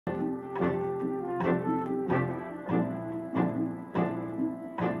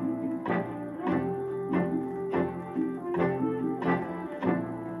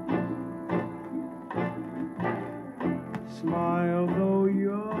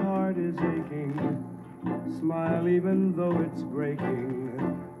Smile even though it's breaking.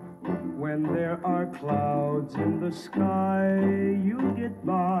 When there are clouds in the sky, you'll get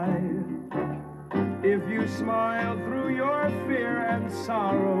by. If you smile through your fear and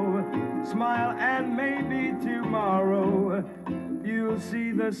sorrow, smile and maybe tomorrow you'll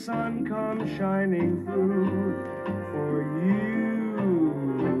see the sun come shining through for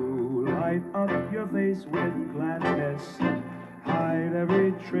you. Light up your face with gladness, hide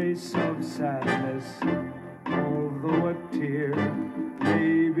every trace of sadness. Although a tear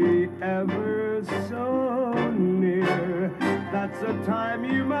may be ever so near, that's the time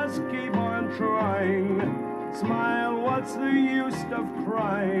you must keep on trying. Smile, what's the use of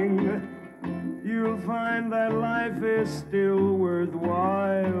crying? You'll find that life is still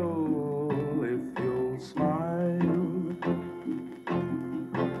worthwhile if you'll smile.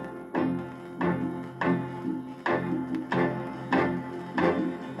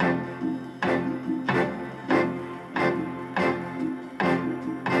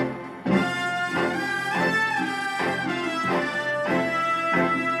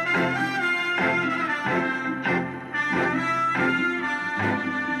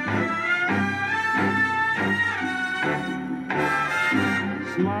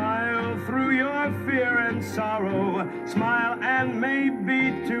 Smile through your fear and sorrow, smile and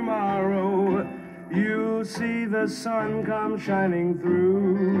maybe tomorrow you'll see the sun come shining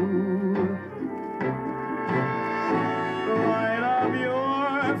through. Light up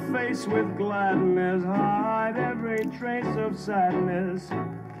your face with gladness, hide every trace of sadness.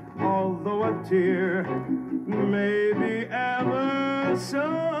 Although a tear may be ever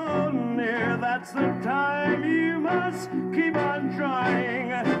so near, that's the time you must keep on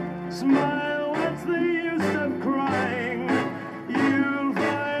trying. Smile, what's the use of crying? You'll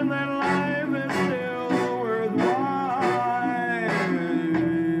find that life is still worthwhile.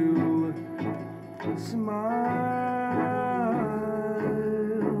 Smile,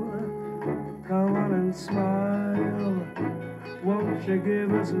 come on and smile. Won't you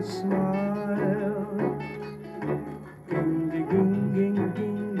give us a smile? Ging, ging, ging, ging,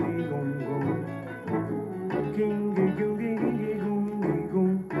 ging, gong, gong. Ging, ging, ging, ging, ging, gong,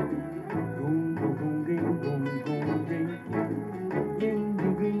 gong. Gong, gong, gong, ging, gong, gong, ging. Ging,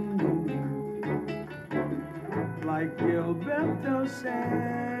 ging, ging, gong, ging. Like Gilberto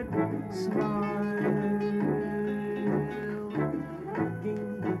said, smile.